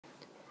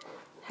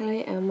Hello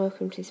and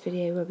welcome to this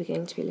video where we're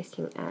going to be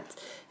looking at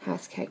how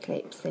to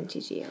calculate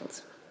percentage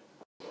yield.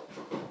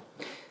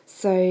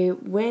 So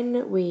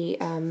when we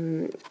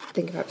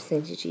think about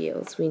percentage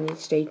yields, we need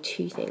to do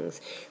two things.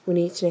 We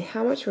need to know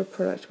how much of a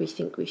product we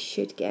think we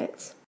should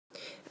get,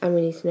 and we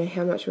need to know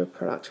how much of a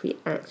product we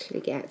actually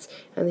get,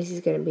 and this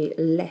is going to be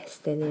less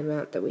than the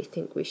amount that we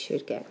think we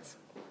should get.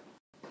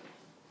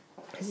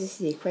 As this is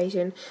the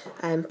equation,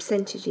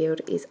 percentage yield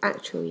is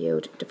actual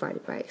yield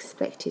divided by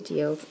expected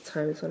yield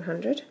times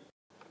 100.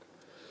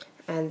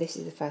 And this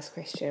is the first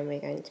question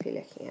we're going to be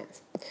looking at.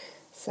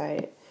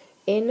 So,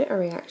 in a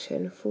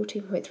reaction,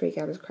 14.3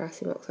 grams of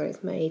calcium oxide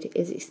is made. It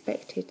is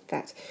expected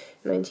that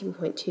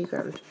 19.2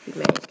 grams will be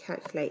made.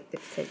 Calculate the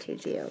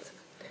percentage yield.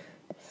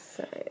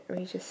 So, let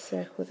me just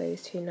circle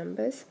those two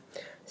numbers.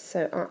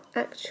 So, our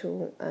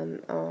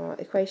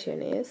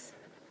equation is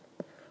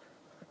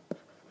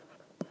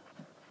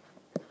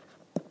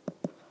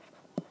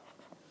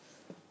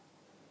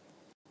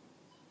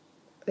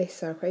this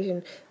is our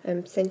equation,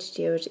 percentage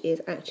yield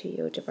is actual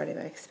yield divided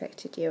by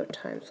expected yield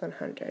times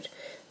 100.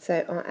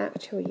 So our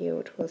actual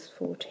yield was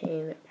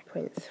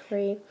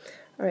 14.3,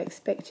 our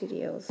expected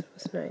yield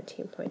was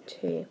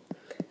 19.2,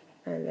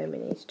 and then we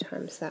need to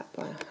times that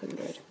by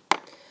 100.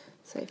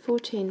 So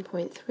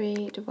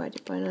 14.3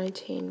 divided by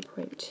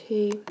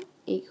 19.2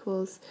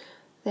 equals,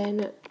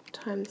 then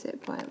times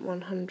it by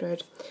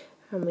 100,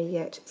 and we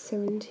get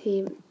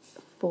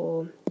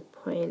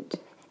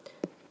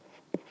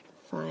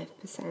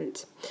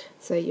 74.5%.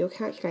 So your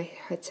calculator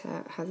has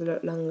a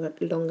lot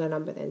longer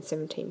number than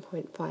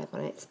 17.5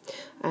 on it.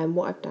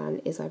 What I've done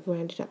is I've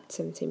rounded up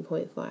to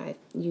 17.5.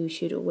 You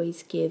should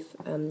always give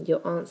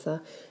your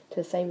answer to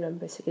the same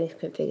number of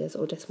significant figures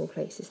or decimal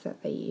places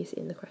that they use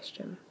in the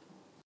question.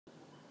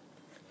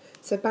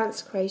 So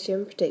balanced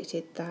equation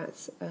predicted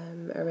that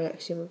a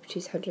reaction would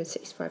produce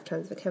 165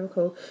 tonnes of a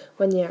chemical.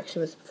 When the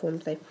reaction was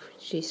performed, they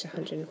produced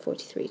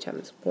 143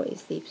 tonnes. What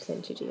is the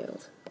percentage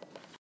yield?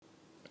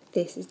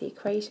 This is the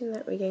equation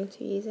that we're going to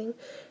be using.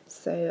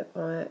 So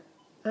our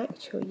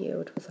actual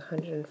yield was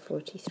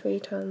 143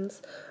 tonnes,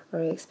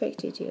 our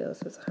expected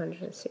yield was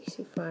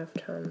 165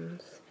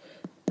 tonnes,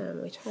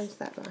 and we times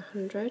that by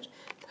 100.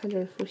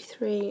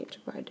 143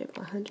 divided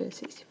by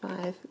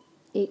 165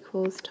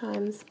 equals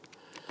times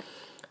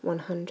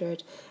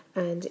 100,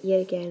 and yet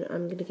again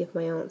I'm going to give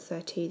my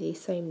answer to the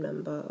same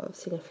number of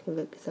significant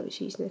figures that was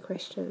used in the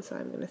question, so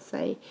I'm going to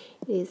say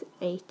it is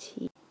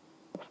 80.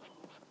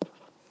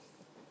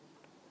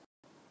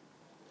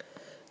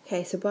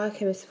 Okay, so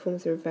biochemist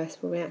performs a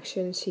reversible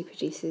reaction. She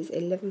produces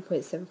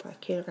 11.75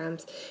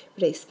 kilograms,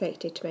 but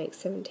expected to make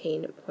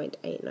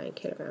 17.89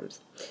 kilograms.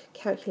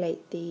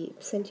 Calculate the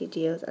percentage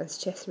yield and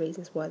suggest the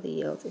reasons why the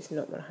yield is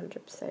not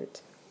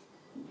 100%.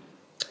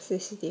 So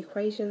this is the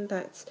equation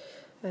that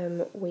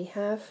we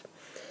have.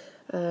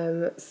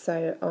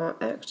 So our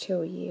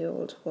actual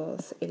yield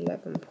was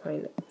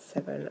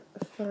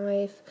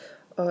 11.75.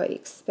 Our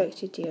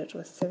expected yield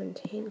was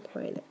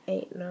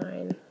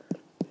 17.89.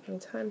 And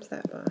times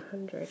that by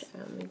 100,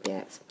 and we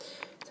get,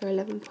 so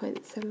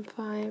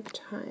 11.75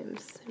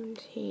 times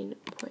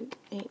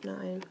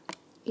 17.89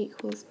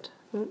 equals,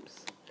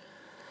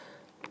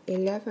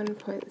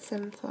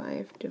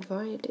 11.75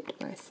 divided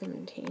by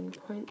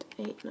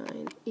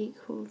 17.89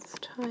 equals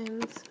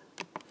times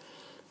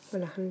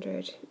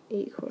 100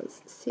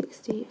 equals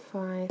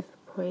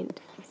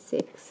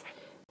 65.6.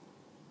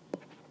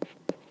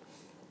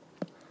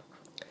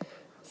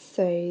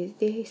 So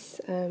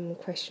this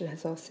question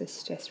has also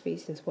suggested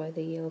reasons why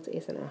the yield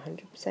isn't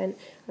 100%,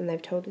 and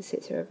they've told us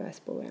it's a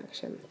reversible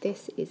reaction.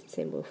 This is the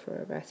symbol for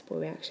a reversible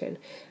reaction,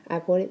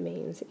 and what it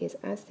means is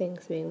as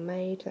things are being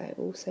made, they're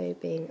also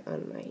being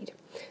unmade.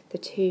 The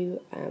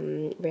two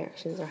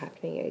reactions are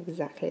happening at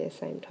exactly the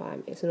same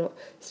time. It's not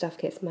stuff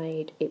gets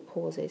made, it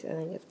pauses, and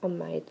then gets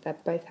unmade. They're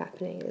both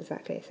happening at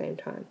exactly the same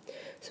time.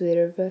 So with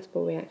a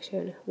reversible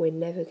reaction, we're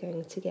never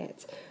going to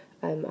get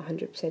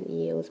 100%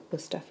 yield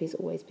because stuff is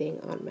always being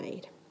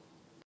unmade.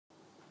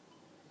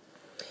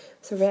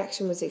 So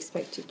reaction was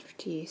expected to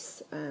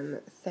produce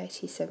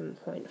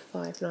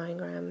 37.59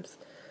 grams,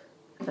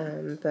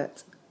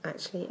 but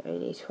actually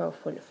only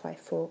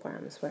 12.54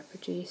 grams were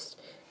produced.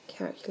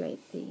 Calculate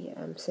the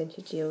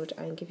percentage yield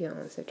and give your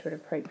answer to an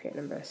appropriate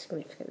number of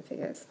significant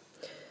figures.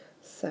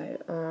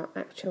 So our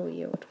actual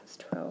yield was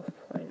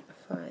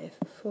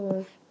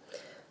 12.54.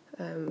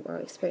 Our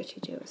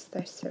expected yield was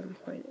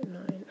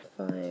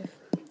 37.95,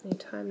 and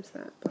times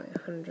that by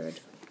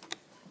 100.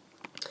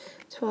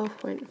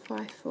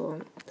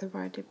 12.54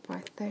 divided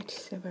by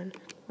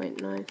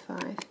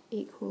 37.95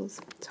 equals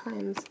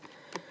times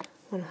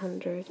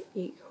 100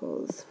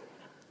 equals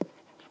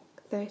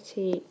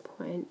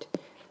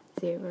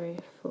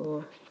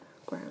 30.04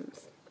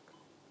 grams.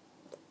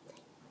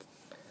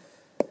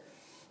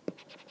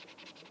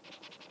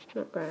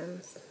 Not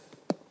grams,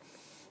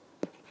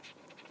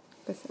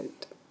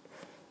 percent.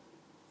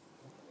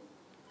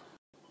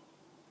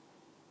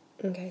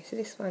 Okay, so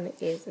this one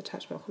is a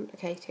touch more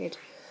complicated.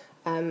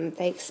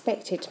 they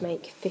expected to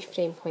make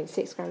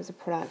 15.6 grams of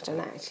product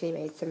and actually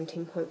made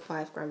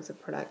 17.5 grams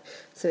of product.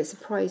 So it's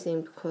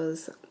surprising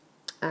because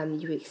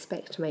you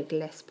expect to make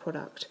less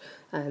product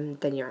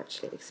than you're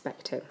actually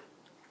expecting.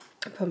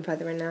 Upon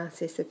further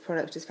analysis, the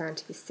product is found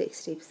to be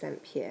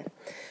 60% pure.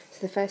 So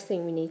the first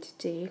thing we need to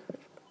do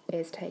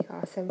is take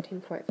our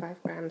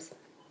 17.5 grams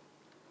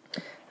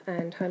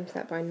and times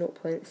that by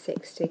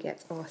 0.6 to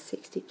get our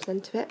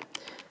 60% of it.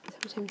 So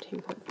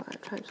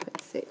 17.5 times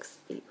 0.6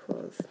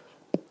 equals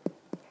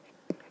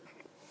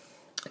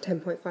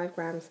 10.5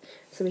 grams.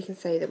 So we can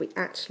say that we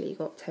actually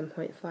got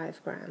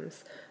 10.5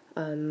 grams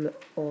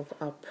of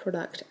our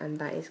product, and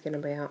that is going to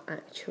be our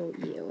actual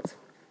yield.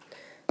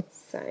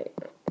 So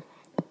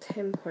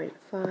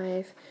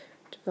 10.5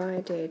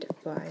 divided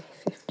by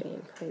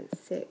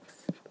 15.6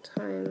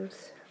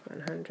 times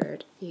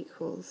 100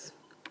 equals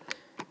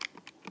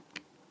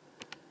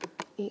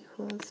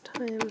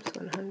times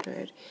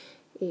 100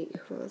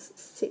 equals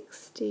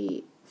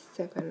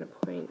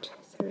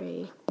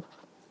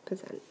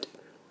 67.3%.